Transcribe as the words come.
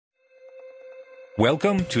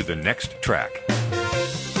Welcome to The Next Track,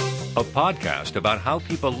 a podcast about how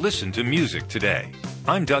people listen to music today.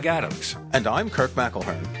 I'm Doug Adams. And I'm Kirk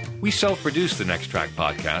McElhearn. We self-produce The Next Track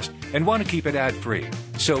podcast and want to keep it ad-free,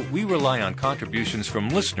 so we rely on contributions from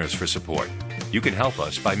listeners for support. You can help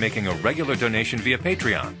us by making a regular donation via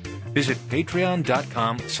Patreon. Visit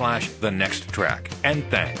patreon.com/thenexttrack. And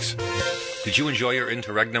thanks. Did you enjoy your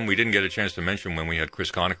interregnum? We didn't get a chance to mention when we had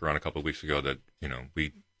Chris Conacher on a couple of weeks ago that,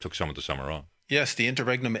 we took some of the summer off. Yes, the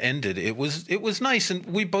interregnum ended. It was nice, and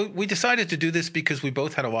we decided to do this because we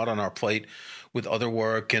both had a lot on our plate with other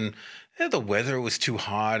work, and the weather was too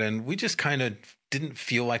hot, and we just kind of didn't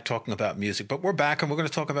feel like talking about music. But we're back, and we're going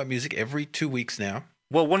to talk about music every 2 weeks now.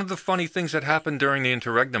 Well, one of the funny things that happened during the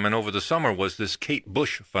interregnum and over the summer was this Kate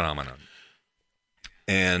Bush phenomenon.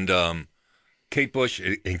 And Kate Bush,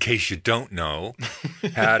 in case you don't know,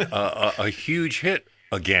 had a huge hit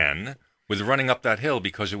again with Running Up That Hill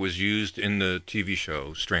because it was used in the TV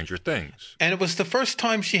show Stranger Things. And it was the first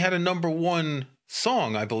time she had a number one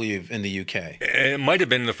song, I believe, in the UK. It might have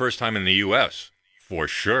been the first time in the US, for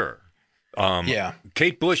sure. Yeah.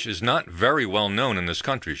 Kate Bush is not very well known in this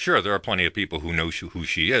country. Sure, there are plenty of people who know who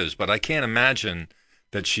she is, but I can't imagine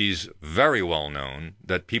that she's very well known,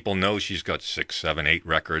 that people know she's got 6, 7, 8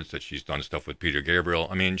 records, that she's done stuff with Peter Gabriel.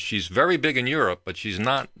 I mean, she's very big in Europe, but she's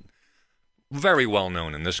not very well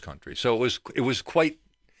known in this country. So it was great,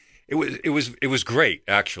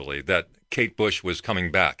 actually, that Kate Bush was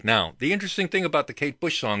coming back. Now, the interesting thing about the Kate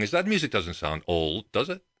Bush song is that music doesn't sound old, does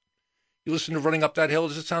it? You listen to Running Up That Hill,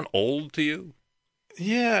 does it sound old to you?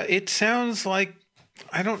 Yeah, it sounds like,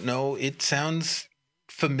 I don't know, it sounds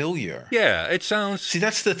familiar. Yeah, it sounds... See,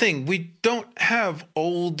 that's the thing. We don't have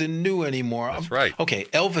old and new anymore. That's right. Okay,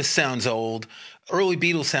 Elvis sounds old, early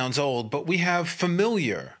Beatles sounds old, but we have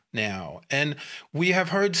familiar now. And we have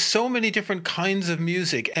heard so many different kinds of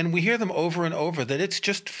music, and we hear them over and over, that it's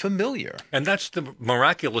just familiar. And that's the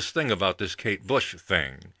miraculous thing about this Kate Bush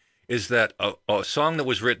thing, is that a song that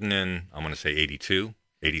was written in, I'm going to say 82,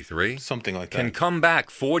 83, something like that, can come back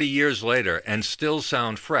 40 years later and still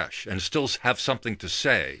sound fresh and still have something to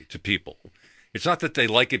say to people. It's not that they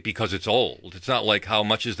like it because it's old. It's not like how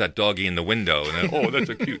much is that doggy in the window and then, oh, that's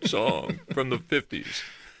a cute song from the 50s.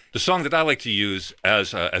 The song that I like to use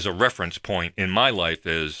as a reference point in my life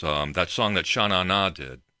is that song that Sha Na Na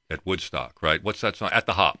did at Woodstock, right? What's that song? At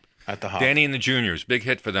the Hop. At the Hop. Danny and the Juniors, big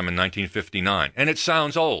hit for them in 1959. And it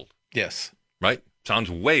sounds old. Yes. Right?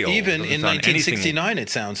 Sounds way old. Even in 1969, it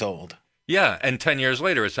sounds old. Yeah, and 10 years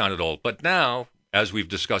later, it sounded old. But now, as we've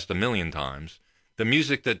discussed a million times, the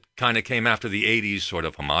music that kind of came after the 80s sort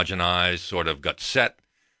of homogenized, sort of got set.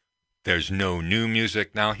 There's no new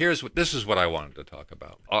music. Now, this is what I wanted to talk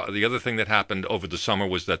about. The other thing that happened over the summer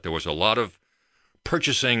was that there was a lot of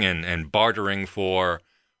purchasing and bartering for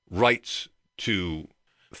rights to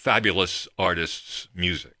fabulous artists'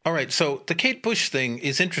 music. All right, so the Kate Bush thing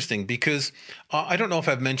is interesting because I don't know if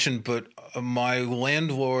I've mentioned, but my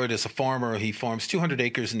landlord is a farmer. He farms 200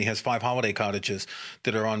 acres and he has 5 holiday cottages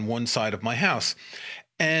that are on one side of my house.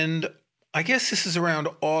 And I guess this is around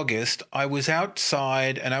August. I was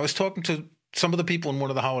outside and I was talking to some of the people in one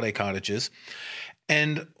of the holiday cottages.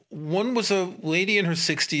 And one was a lady in her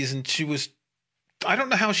 60s, and she was, I don't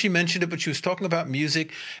know how she mentioned it, but she was talking about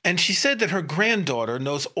music. And she said that her granddaughter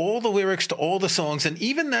knows all the lyrics to all the songs, and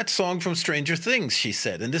even that song from Stranger Things, she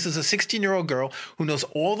said. And this is a 16-year-old girl who knows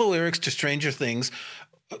all the lyrics to Stranger Things.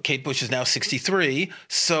 Kate Bush is now 63,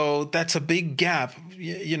 so that's a big gap.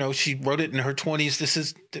 She wrote it in her 20s. This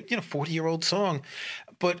is, 40-year-old song.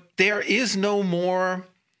 But there is no more.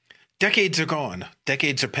 Decades are gone.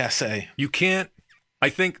 Decades are passé. You can't. I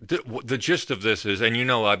think the gist of this is, and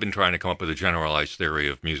I've been trying to come up with a generalized theory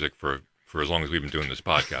of music for as long as we've been doing this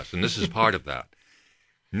podcast, and this is part of that.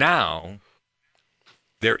 Now,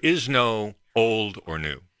 there is no old or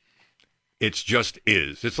new. It just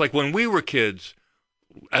is. It's like when we were kids,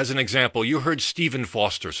 as an example, you heard Stephen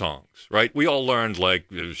Foster songs, right? We all learned, like,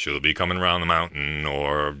 She'll Be Coming Round the Mountain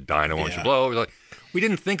or Dinah Won't You Blow. Like, we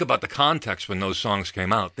didn't think about the context when those songs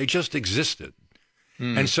came out. They just existed.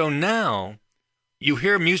 And so now you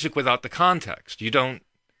hear music without the context. You don't,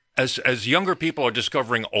 as younger people are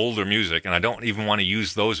discovering older music, and I don't even want to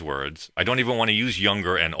use those words. I don't even want to use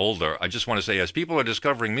younger and older. I just want to say, as people are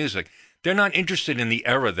discovering music, they're not interested in the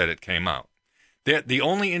era that it came out. The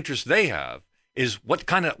only interest they have is what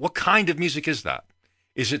kind of music is that?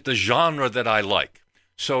 Is it the genre that I like?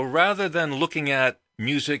 So rather than looking at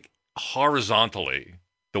music horizontally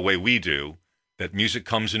the way we do, that music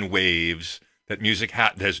comes in waves, that music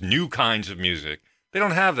there's new kinds of music, they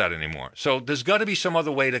don't have that anymore. So there's got to be some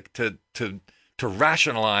other way to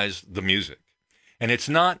rationalize the music. And it's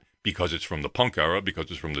not because it's from the punk era,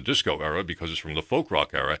 because it's from the disco era, because it's from the folk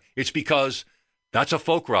rock era. It's because that's a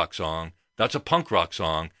folk rock song, that's a punk rock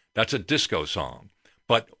song, that's a disco song.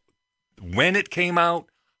 But when it came out,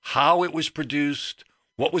 how it was produced,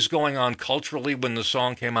 what was going on culturally when the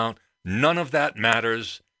song came out, none of that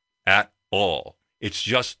matters at all. It's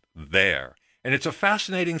just there. And it's a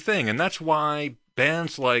fascinating thing. And that's why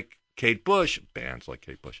artists like Kate Bush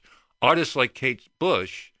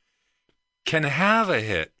can have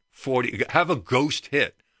a ghost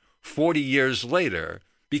hit 40 years later,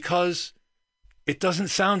 because it doesn't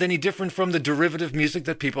sound any different from the derivative music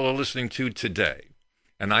that people are listening to today.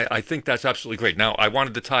 And I think that's absolutely great. Now, I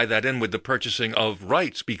wanted to tie that in with the purchasing of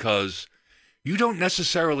rights, because you don't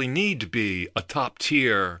necessarily need to be a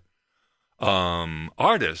top-tier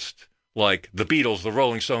artist like the Beatles, the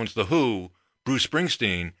Rolling Stones, the Who, Bruce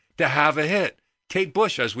Springsteen, to have a hit. Kate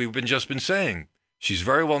Bush, as we've just been saying, she's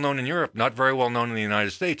very well known in Europe, not very well known in the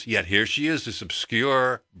United States, yet here she is, this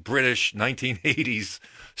obscure British 1980s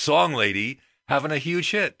song lady, having a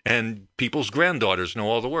huge hit, and people's granddaughters know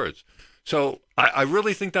all the words. So I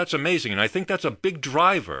really think that's amazing, and I think that's a big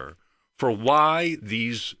driver for why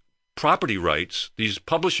these property rights, these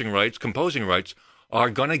publishing rights, composing rights, are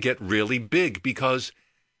going to get really big, because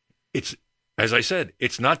it's, as I said,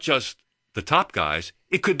 it's not just the top guys.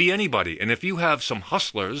 It could be anybody. And if you have some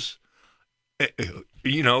hustlers,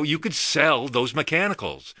 you could sell those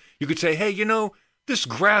mechanicals. You could say, hey, this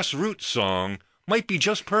grassroots song might be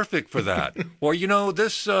just perfect for that. Or,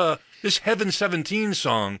 this Heaven 17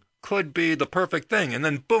 song could be the perfect thing. And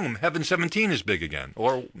then, boom, Heaven 17 is big again.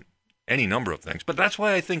 Or any number of things. But that's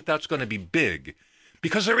why I think that's going to be big.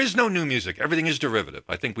 Because there is no new music. Everything is derivative.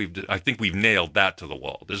 I think we've nailed that to the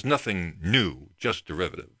wall. There's nothing new, just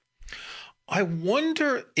derivative. I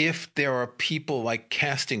wonder if there are people like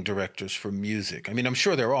casting directors for music. I mean, I'm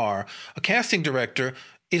sure there are. A casting director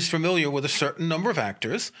is familiar with a certain number of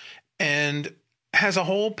actors and has a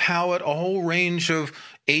whole palette, a whole range of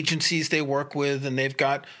agencies they work with, and they've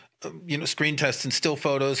got screen tests and still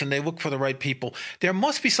photos, and they look for the right people. There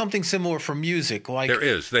must be something similar for music. Like there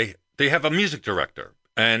is. They have a music director.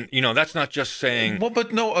 And, that's not just saying... Well,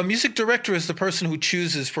 but no, a music director is the person who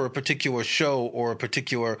chooses for a particular show or a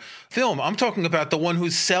particular film. I'm talking about the one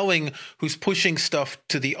who's pushing stuff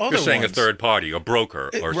to the other ones. You're saying a third party, a broker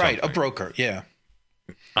or something. Right, a broker, yeah.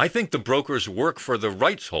 I think the brokers work for the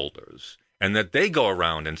rights holders, and that they go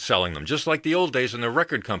around and selling them. Just like the old days in the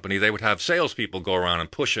record company, they would have salespeople go around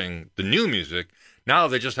and pushing the new music. Now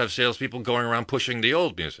they just have salespeople going around pushing the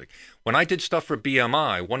old music. When I did stuff for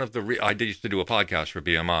BMI, I used to do a podcast for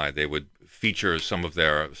BMI. They would feature some of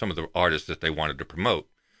the artists that they wanted to promote,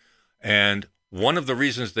 and one of the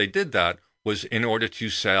reasons they did that was in order to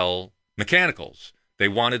sell mechanicals. They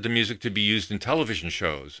wanted the music to be used in television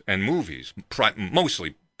shows and movies,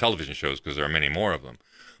 mostly television shows because there are many more of them.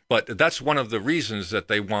 But that's one of the reasons that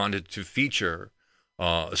they wanted to feature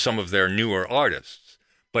some of their newer artists.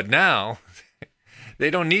 But now. They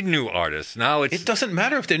don't need new artists. Now it doesn't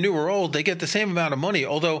matter if they're new or old. They get the same amount of money,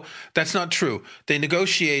 although that's not true. They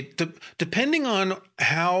negotiate depending on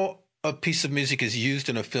how a piece of music is used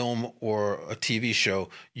in a film or a TV show.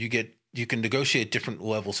 You can negotiate different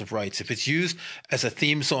levels of rights. If it's used as a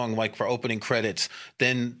theme song, like for opening credits,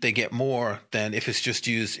 then they get more than if it's just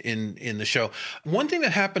used in the show. One thing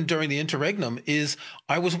that happened during the interregnum is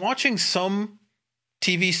I was watching some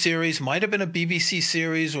TV series, might have been a BBC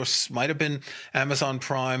series or might have been Amazon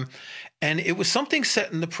Prime. And it was something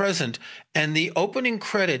set in the present. And the opening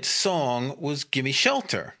credits song was Gimme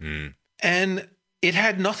Shelter. Mm. And it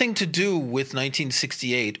had nothing to do with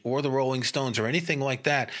 1968 or the Rolling Stones or anything like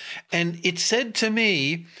that. And it said to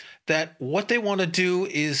me that what they want to do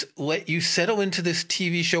is let you settle into this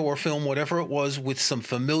TV show or film, whatever it was, with some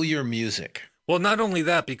familiar music. Well, not only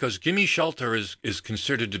that, because Gimme Shelter is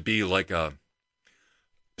considered to be like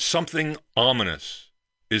something ominous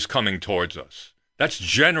is coming towards us. That's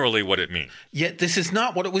generally what it means. Yet this is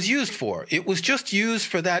not what it was used for. It was just used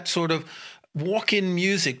for that sort of walk-in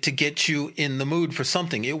music to get you in the mood for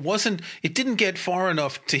something. It didn't get far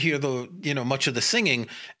enough to hear much of the singing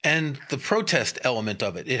and the protest element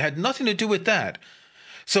of it. It had nothing to do with that.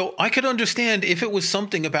 So I could understand if it was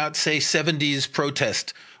something about, say, 70s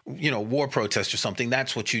protest, war protest or something,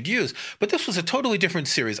 that's what you'd use. But this was a totally different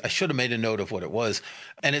series. I should have made a note of what it was.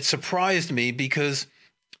 And it surprised me because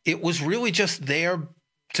it was really just there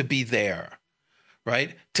to be there,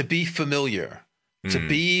 right? To be familiar, to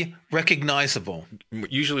be recognizable.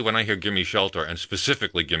 Usually when I hear Gimme Shelter, and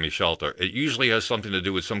specifically Gimme Shelter, it usually has something to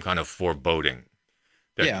do with some kind of foreboding.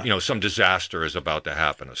 That, some disaster is about to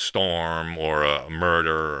happen, a storm or a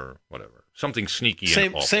murder or whatever. something sneaky and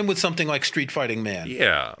Same awful. same with something like Street Fighting Man.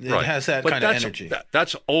 Yeah, It right. has that But kind of energy.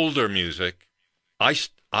 That's older music. That's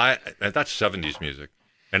 70s music,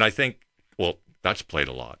 and I think that's played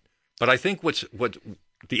a lot. But I think what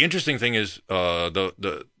the interesting thing is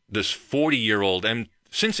this 40-year-old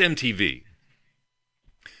since MTV,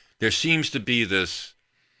 there seems to be this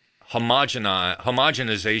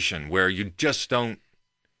homogenization where you just don't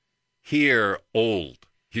hear old.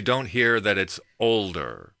 You don't hear that it's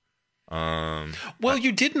older. Well,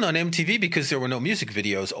 you didn't on MTV because there were no music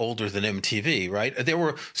videos older than MTV, right? There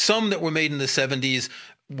were some that were made in the 70s,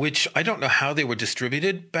 which I don't know how they were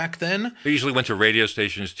distributed back then. They usually went to radio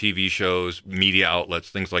stations, TV shows, media outlets,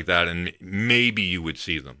 things like that, and maybe you would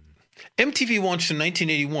see them. MTV launched in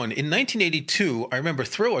 1981. In 1982, I remember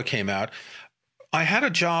Thriller came out. I had a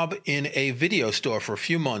job in a video store for a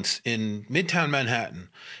few months in Midtown Manhattan,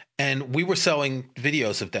 and we were selling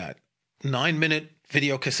videos of that. 9-minute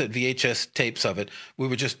video cassette VHS tapes of it. We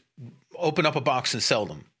would just open up a box and sell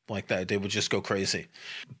them like that. They would just go crazy.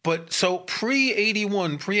 But so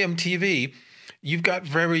pre-81, pre-MTV, you've got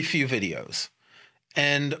very few videos.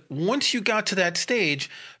 And once you got to that stage,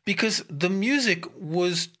 because the music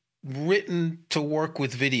was written to work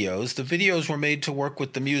with videos, the videos were made to work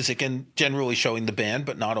with the music and generally showing the band,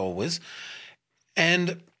 but not always.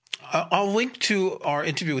 And I'll link to our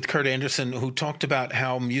interview with Kurt Anderson, who talked about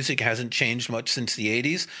how music hasn't changed much since the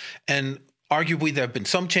 80s. And arguably, there have been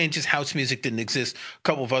some changes. House music didn't exist. A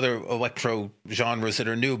couple of other electro genres that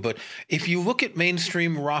are new. But if you look at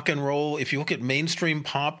mainstream rock and roll, if you look at mainstream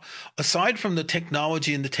pop, aside from the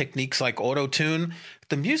technology and the techniques like auto-tune,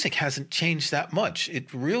 the music hasn't changed that much.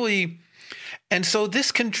 It really... And so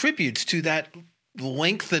this contributes to that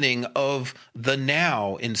lengthening of the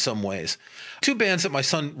now in some ways. Two bands that my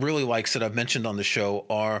son really likes that I've mentioned on the show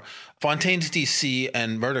are Fontaines DC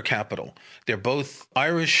and Murder Capital. They're both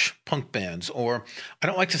Irish punk bands, or I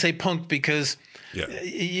don't like to say punk because you're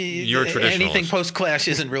a traditionalist. Anything post-Clash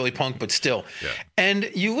isn't really punk, but still. Yeah.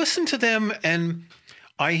 And you listen to them and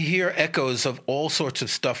I hear echoes of all sorts of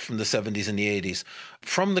stuff from the 70s and the 80s,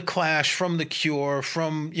 from The Clash, from The Cure,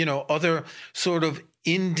 from, other sort of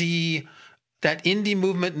that indie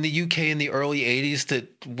movement in the UK in the early 80s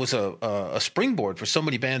that was a springboard for so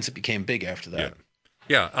many bands that became big after that.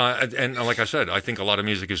 Yeah. And like I said, I think a lot of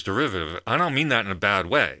music is derivative. I don't mean that in a bad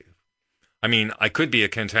way. I mean, I could be a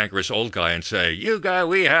cantankerous old guy and say,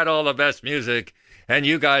 we had all the best music, and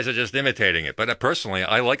you guys are just imitating it. But personally,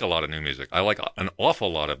 I like a lot of new music. I like an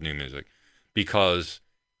awful lot of new music because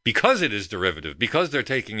it is derivative, because they're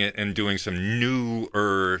taking it and doing some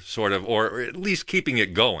newer sort of, or at least keeping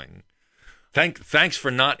it going. Thanks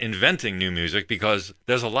for not inventing new music, because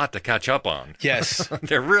there's a lot to catch up on. Yes.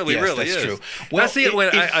 There really is. True. Well, that's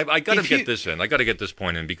I got to get this in. I got to get this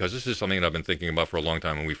point in, because this is something that I've been thinking about for a long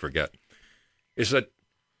time and we forget. Is that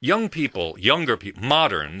younger people,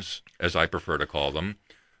 moderns, as I prefer to call them,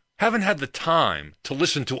 haven't had the time to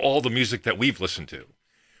listen to all the music that we've listened to.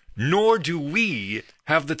 Nor do we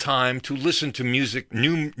have the time to listen to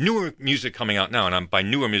newer music coming out now. And by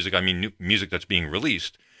newer music, I mean new music that's being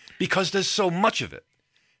released. Because there's so much of it.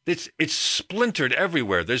 It's splintered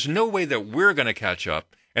everywhere. There's no way that we're going to catch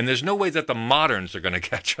up, and there's no way that the moderns are going to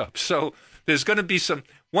catch up. So there's going to be some...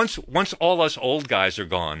 Once all us old guys are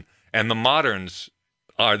gone, and the moderns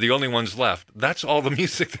are the only ones left, that's all the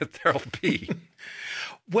music that there'll be.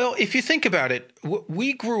 Well, if you think about it,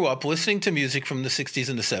 we grew up listening to music from the 60s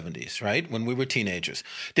and the 70s, right? When we were teenagers.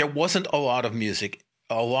 There wasn't a lot of music.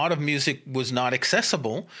 A lot of music was not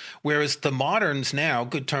accessible, whereas the moderns now,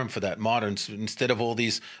 good term for that, moderns, instead of all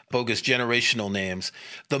these bogus generational names,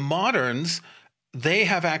 the moderns, they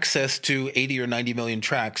have access to 80 or 90 million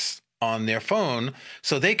tracks on their phone,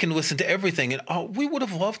 so they can listen to everything. And we would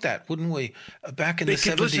have loved that, wouldn't we, back in the 70s? They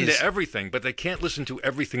can listen to everything, but they can't listen to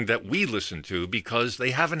everything that we listen to because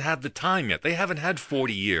they haven't had the time yet. They haven't had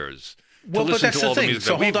 40 years. Well, but that's the thing.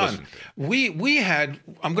 So hold on. We had,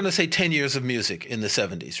 I'm going to say 10 years of music in the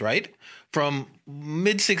 70s, right? From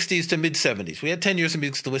mid-60s to mid-70s. We had 10 years of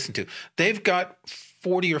music to listen to. They've got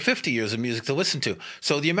 40 or 50 years of music to listen to.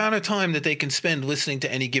 So the amount of time that they can spend listening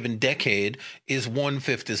to any given decade is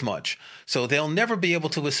 1/5 as much. So they'll never be able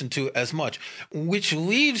to listen to as much, which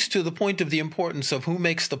leads to the point of the importance of who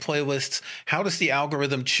makes the playlists. How does the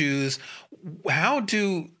algorithm choose? How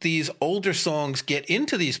do these older songs get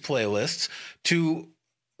into these playlists to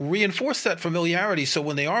reinforce that familiarity so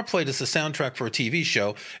when they are played as a soundtrack for a TV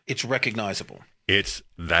show, it's recognizable? It's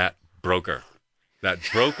that broker. That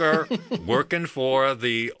broker working for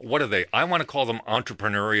what are they? I want to call them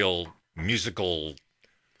entrepreneurial musical,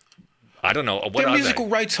 I don't know. What They're are musical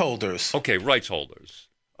they? rights holders. Okay, rights holders.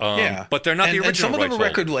 Yeah, but they're not the original and some of them rights are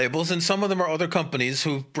record holders. labels, and some of them are other companies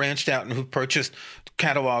who've branched out and who've purchased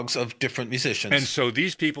catalogs of different musicians. And so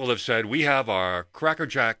these people have said, we have our Cracker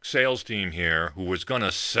Jack sales team here who was going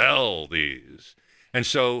to sell these. And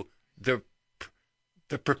so the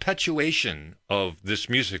perpetuation of this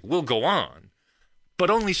music will go on, but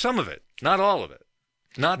only some of it, not all of it.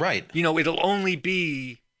 Not Right. It'll only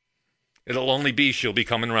be She'll Be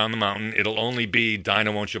Coming Around the Mountain. It'll only be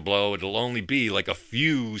Dinah Won't You Blow. It'll only be like a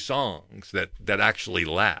few songs that actually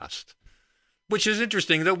last. Which is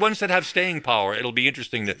interesting. The ones that have staying power, it'll be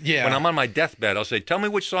interesting that when I'm on my deathbed, I'll say, tell me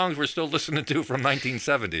which songs we're still listening to from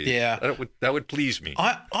 1970. Yeah. That would please me.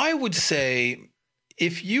 I would say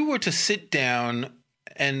if you were to sit down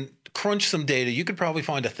and crunch some data, you could probably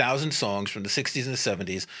find 1,000 songs from the 60s and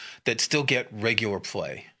the 70s that still get regular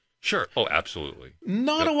play. Sure. Oh, absolutely.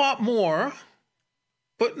 Not a lot more,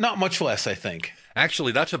 but not much less, I think.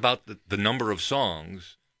 Actually, that's about the number of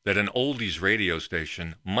songs that an oldies radio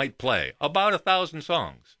station might play. About 1,000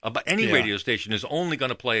 songs. About any radio station is only going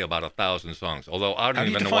to play about 1,000 songs. Although I don't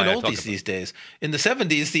even know why I talk about oldies these days. In the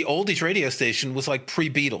 70s, the oldies radio station was like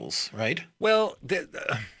pre-Beatles, right? Well,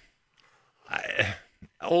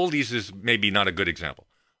 oldies is maybe not a good example.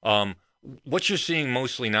 What you're seeing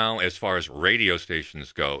mostly now as far as radio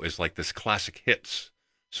stations go is like this classic hits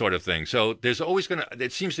sort of thing. So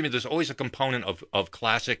it seems to me there's always a component of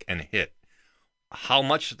classic and hit. How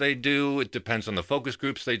much they do, it depends on the focus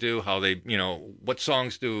groups they do, how they, what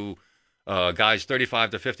songs do guys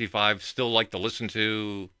 35 to 55 still like to listen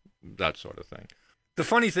to, that sort of thing. The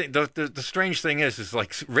funny thing, the strange thing is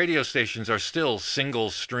like radio stations are still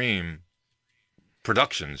single stream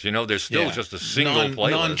productions. There's still just a single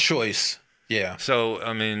playlist. Non-choice. Yeah. So,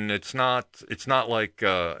 I mean, it's not like,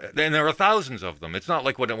 and there are thousands of them. It's not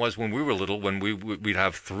like what it was when we were little, when we'd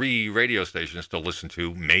have 3 radio stations to listen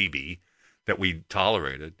to, maybe, that we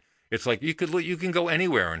tolerated. It's like you can go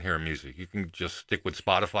anywhere and hear music. You can just stick with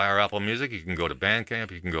Spotify or Apple Music. You can go to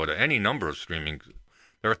Bandcamp. You can go to any number of streaming.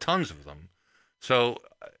 There are tons of them. So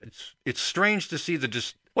it's strange to see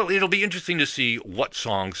it'll be interesting to see what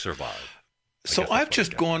songs survive. So I've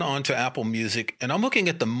just gone on to Apple Music, and I'm looking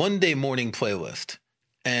at the Monday morning playlist.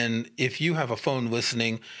 And if you have a phone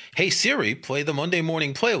listening, hey, Siri, play the Monday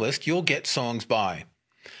morning playlist, you'll get songs by.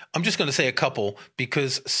 I'm just going to say a couple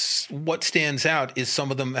because what stands out is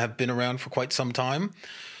some of them have been around for quite some time.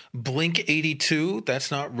 Blink-82,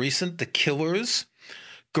 that's not recent. The Killers,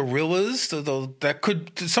 Gorillaz,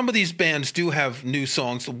 some of these bands do have new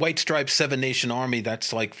songs. The White Stripes, Seven Nation Army,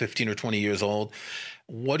 that's like 15 or 20 years old.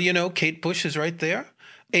 What do you know? Kate Bush is right there.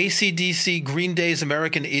 AC/DC, Green Day's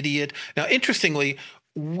American Idiot. Now, interestingly,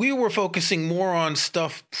 we were focusing more on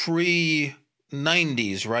stuff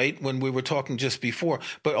pre-90s, right? When we were talking just before.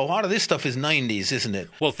 But a lot of this stuff is 90s, isn't it?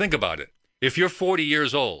 Well, think about it. If you're 40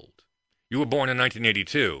 years old, you were born in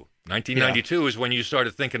 1982. 1992 is when you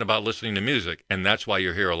started thinking about listening to music, and that's why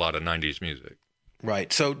you hear a lot of 90s music.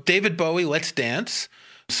 Right. So David Bowie, Let's Dance.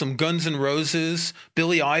 Some Guns N' Roses,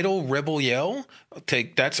 Billy Idol, Rebel Yell.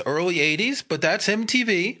 That's early 80s, but that's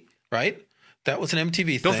MTV, right? That was an MTV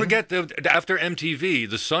thing. Don't forget that after MTV,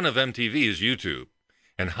 the son of MTV is YouTube.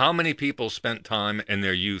 And how many people spent time in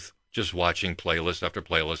their youth just watching playlist after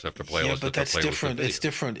playlist after playlist? Yeah, but that's different. It's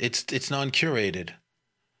different. It's non-curated.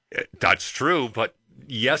 That's true, but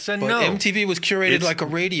yes and no. But MTV was curated like a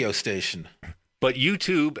radio station. But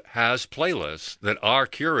YouTube has playlists that are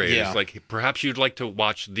curated. Yeah. Like, perhaps you'd like to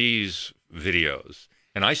watch these videos.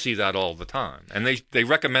 And I see that all the time. And they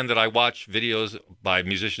recommend that I watch videos by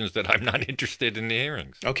musicians that I'm not interested in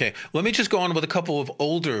hearing. Okay. Let me just go on with a couple of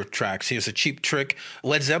older tracks. Here's a Cheap Trick.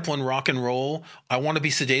 Led Zeppelin, Rock and Roll. I Want to Be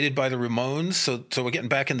Sedated by the Ramones. So we're getting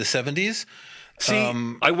back in the 70s. See,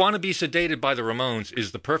 I Want to Be Sedated by the Ramones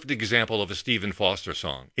is the perfect example of a Stephen Foster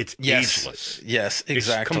song. It's ageless. Yes,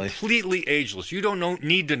 exactly. It's completely ageless. You don't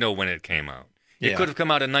need to know when it came out. It could have come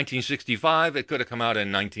out in 1965. It could have come out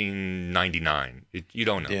in 1999. You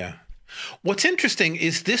don't know. Yeah. What's interesting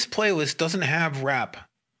is this playlist doesn't have rap.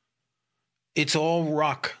 It's all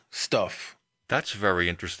rock stuff. That's very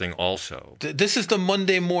interesting also. This is the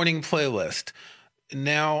Monday morning playlist.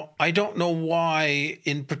 Now, I don't know why,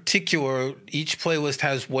 in particular, each playlist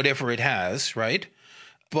has whatever it has, right?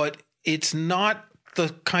 But it's not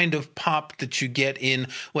the kind of pop that you get in,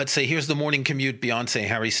 let's say, here's the Morning Commute, Beyonce,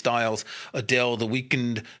 Harry Styles, Adele, The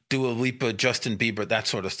Weeknd, Dua Lipa, Justin Bieber, that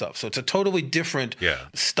sort of stuff. So it's a totally different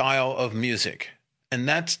style of music. And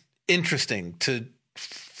that's interesting to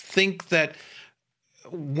think that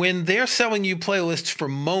when they're selling you playlists for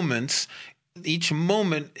moments, each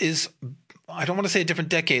moment is I don't want to say a different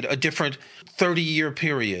decade, a different 30-year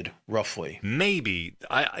period, roughly. Maybe.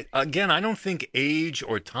 I don't think age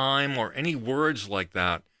or time or any words like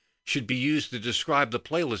that should be used to describe the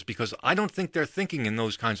playlist, because I don't think they're thinking in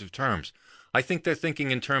those kinds of terms. I think they're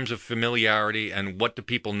thinking in terms of familiarity and what do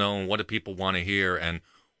people know and what do people want to hear and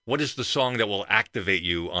what is the song that will activate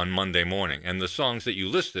you on Monday morning. And the songs that you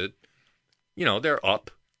listed, they're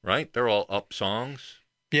up, right? They're all up songs.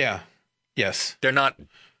 Yeah. Yes. They're not,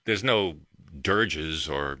 there's no dirges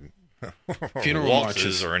or funeral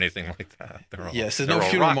marches or anything like that. There's no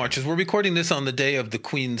funeral marches. We're recording this on the day of the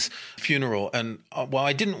Queen's funeral, and while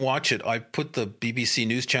I didn't watch it, I put the BBC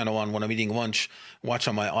News channel on when I'm eating lunch, watch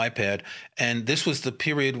on my iPad, and this was the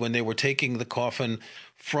period when they were taking the coffin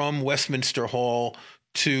from Westminster Hall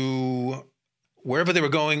to wherever they were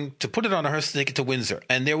going to put it on a hearse to take it to Windsor.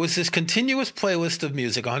 And there was this continuous playlist of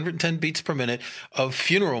music, 110 beats per minute, of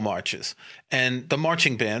funeral marches. And the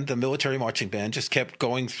marching band, the military marching band, just kept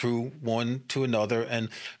going through one to another. And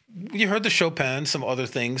you heard the Chopin, some other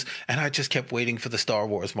things, and I just kept waiting for the Star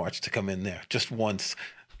Wars march to come in there, just once.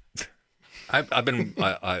 I'm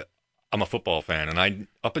a football fan, and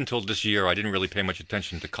up until this year, I didn't really pay much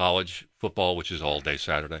attention to college football, which is all day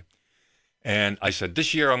Saturday. And I said,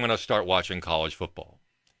 this year I'm going to start watching college football.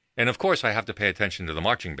 And of course, I have to pay attention to the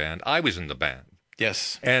marching band. I was in the band.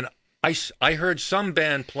 Yes. And I heard some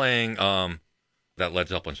band playing that Led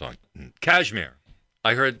Zeppelin song, Kashmir.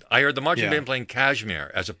 I heard the marching band playing Kashmir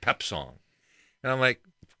as a pep song. And I'm like,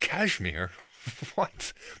 Kashmir?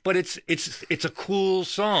 What? But it's a cool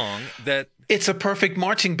song that... It's a perfect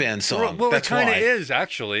marching band song. Well, That's it kind of why. is,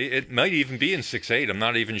 actually. It might even be in 6/8. I'm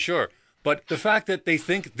not even sure. But the fact that they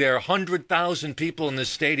think their 100,000 people in this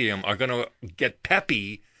stadium are going to get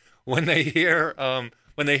peppy when they hear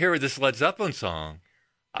this Led Zeppelin song,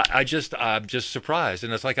 I'm just surprised.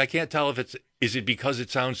 And it's like, I can't tell if is it because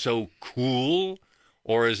it sounds so cool,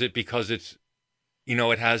 or is it because it's,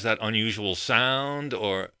 it has that unusual sound,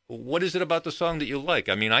 or what is it about the song that you like?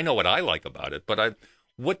 I mean, I know what I like about it, but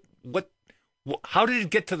how did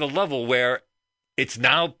it get to the level where it's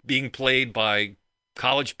now being played by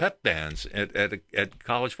college pep bands at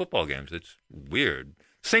college football games? It's weird.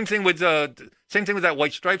 Same thing with that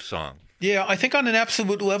White Stripes song. Yeah, I think on an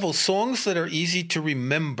absolute level, songs that are easy to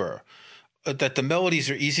remember, that the melodies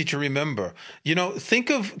are easy to remember.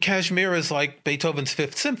 Think of Kashmir as like Beethoven's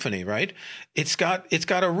Fifth Symphony, right? It's got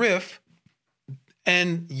a riff,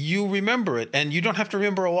 and you remember it, and you don't have to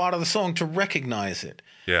remember a lot of the song to recognize it.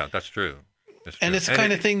 Yeah, that's true. And it's the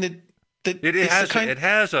kind of thing that it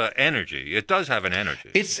has an energy. It does have an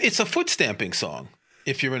energy. It's a foot stamping song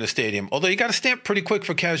if you're in a stadium. Although you got to stamp pretty quick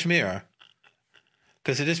for Kashmir,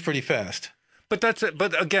 because it is pretty fast.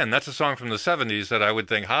 But again, that's a song from the 70s that I would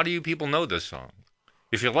think, how do you people know this song?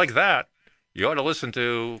 If you like that, you ought to listen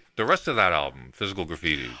to the rest of that album, Physical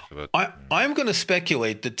Graffiti. I'm going to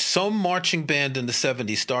speculate that some marching band in the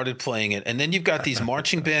 70s started playing it, and then you've got these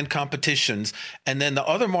marching band competitions, and then the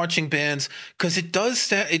other marching bands, because it does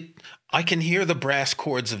sound, I can hear the brass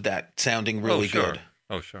chords of that sounding really good.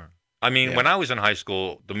 Oh, sure. I mean, when I was in high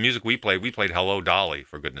school, the music we played Hello, Dolly,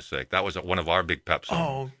 for goodness sake. That was one of our big pep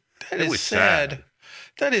songs. Oh, that is sad.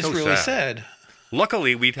 That is really sad.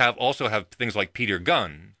 Luckily, we'd also have things like Peter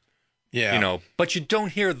Gunn. Yeah. But you don't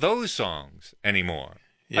hear those songs anymore.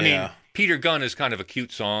 Yeah. I mean, Peter Gunn is kind of a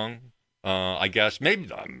cute song, I guess. Maybe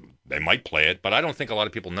they might play it, but I don't think a lot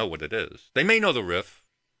of people know what it is. They may know the riff.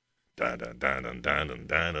 Dun, dun, dun, dun, dun, dun,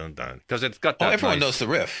 dun, dun, dun, because it's got that everyone knows the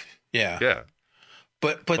riff. Yeah. Yeah.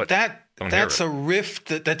 But that's a riff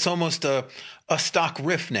that's almost a stock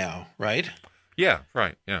riff now, right? Yeah,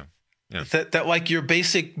 right. Yeah. Yeah. That like your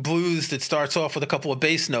basic blues that starts off with a couple of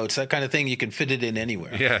bass notes, that kind of thing, you can fit it in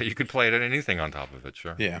anywhere. Yeah, you could play it at anything on top of it,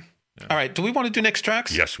 sure. Yeah. All right, do we want to do next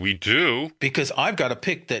tracks? Yes, we do. Because I've got a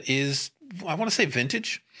pick that is, I want to say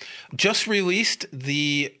vintage. Just released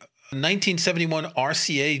the 1971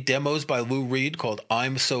 RCA demos by Lou Reed called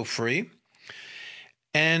I'm So Free.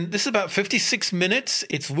 And this is about 56 minutes.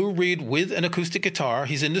 It's Lou Reed with an acoustic guitar.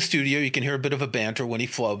 He's in the studio. You can hear a bit of a banter when he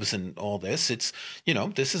flubs and all this. It's,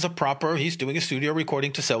 this is he's doing a studio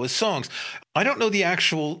recording to sell his songs. I don't know the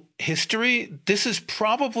actual history. This is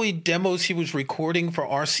probably demos he was recording for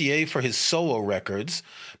RCA for his solo records,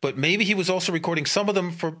 but maybe he was also recording some of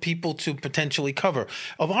them for people to potentially cover.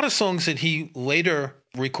 A lot of songs that he later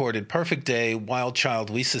recorded, Perfect Day, Wild Child,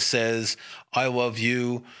 Lisa Says, I Love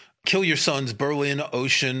You, Kill Your Sons, Berlin,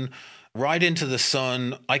 Ocean, Ride Into the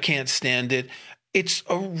Sun, I Can't Stand It. It's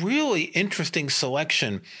a really interesting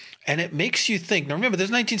selection, and it makes you think. Now, remember, this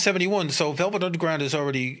is 1971, so Velvet Underground is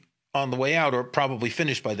already on the way out or probably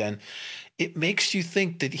finished by then. it makes you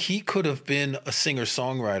think that he could have been a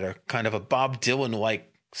singer-songwriter, kind of a Bob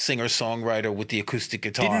Dylan-like singer-songwriter with the acoustic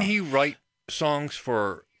guitar. Didn't he write songs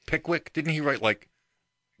for Pickwick? Didn't he write like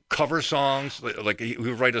cover songs? Like he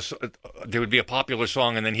would write there would be a popular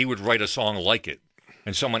song, and then he would write a song like it,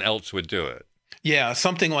 and someone else would do it. Yeah,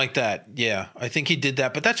 something like that. Yeah, I think he did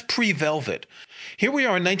that, but that's pre-Velvet. Here we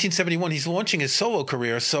are in 1971. He's launching his solo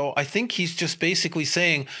career, so I think he's just basically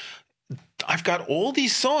saying, I've got all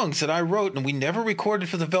these songs that I wrote and we never recorded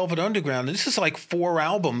for the Velvet Underground. And this is like 4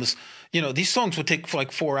 albums. These songs would take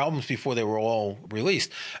like 4 albums before they were all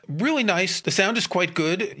released. Really nice. The sound is quite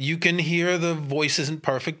good. You can hear the voice isn't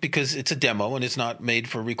perfect because it's a demo and it's not made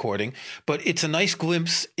for recording. But it's a nice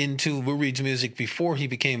glimpse into Lou Reed's music before he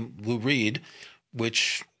became Lou Reed,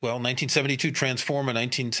 which, 1972 Transformer,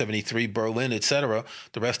 1973 Berlin, etc.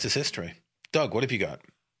 The rest is history. Doug, what have you got?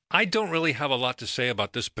 I don't really have a lot to say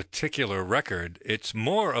about this particular record. It's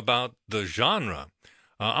more about the genre.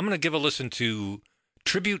 I'm going to give a listen to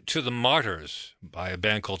Tribute to the Martyrs by a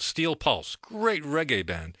band called Steel Pulse. Great reggae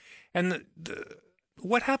band. And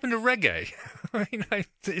what happened to reggae?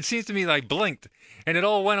 It seems to me that I blinked and it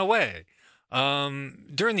all went away.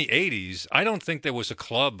 During the 80s, I don't think there was a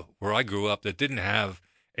club where I grew up that didn't have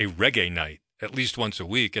a reggae night at least once a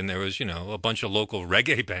week, and there was, a bunch of local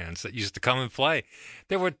reggae bands that used to come and play.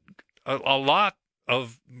 There were a lot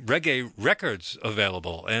of reggae records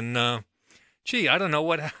available, and I don't know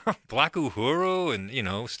what Black Uhuru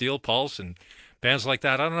and, Steel Pulse and bands like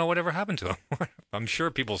that, I don't know whatever happened to them. I'm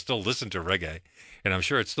sure people still listen to reggae, and I'm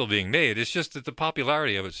sure it's still being made. It's just that the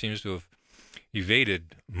popularity of it seems to have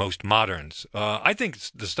evaded most moderns. I think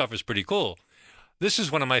the stuff is pretty cool. This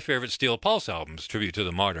is one of my favorite Steel Pulse albums, Tribute to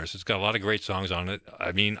the Martyrs. It's got a lot of great songs on it.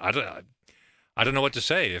 I mean, I don't know what to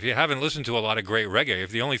say. If you haven't listened to a lot of great reggae,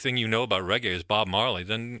 if the only thing you know about reggae is Bob Marley,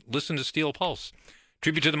 then listen to Steel Pulse.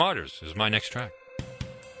 Tribute to the Martyrs is my next track.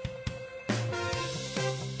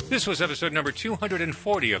 This was episode number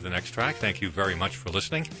 240 of The Next Track. Thank you very much for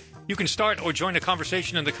listening. You can start or join a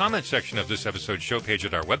conversation in the comments section of this episode's show page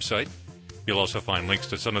at our website. You'll also find links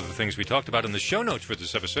to some of the things we talked about in the show notes for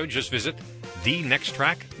this episode. Just visit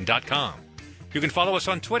thenexttrack.com. You can follow us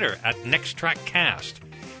on Twitter at NextTrackCast.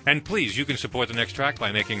 And please, you can support The Next Track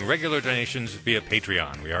by making regular donations via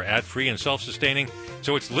Patreon. We are ad-free and self-sustaining,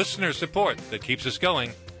 so it's listener support that keeps us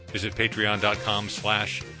going. Visit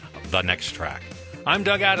patreon.com/thenexttrack. I'm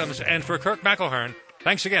Doug Adams, and for Kirk McElhearn,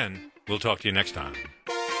 thanks again. We'll talk to you next time.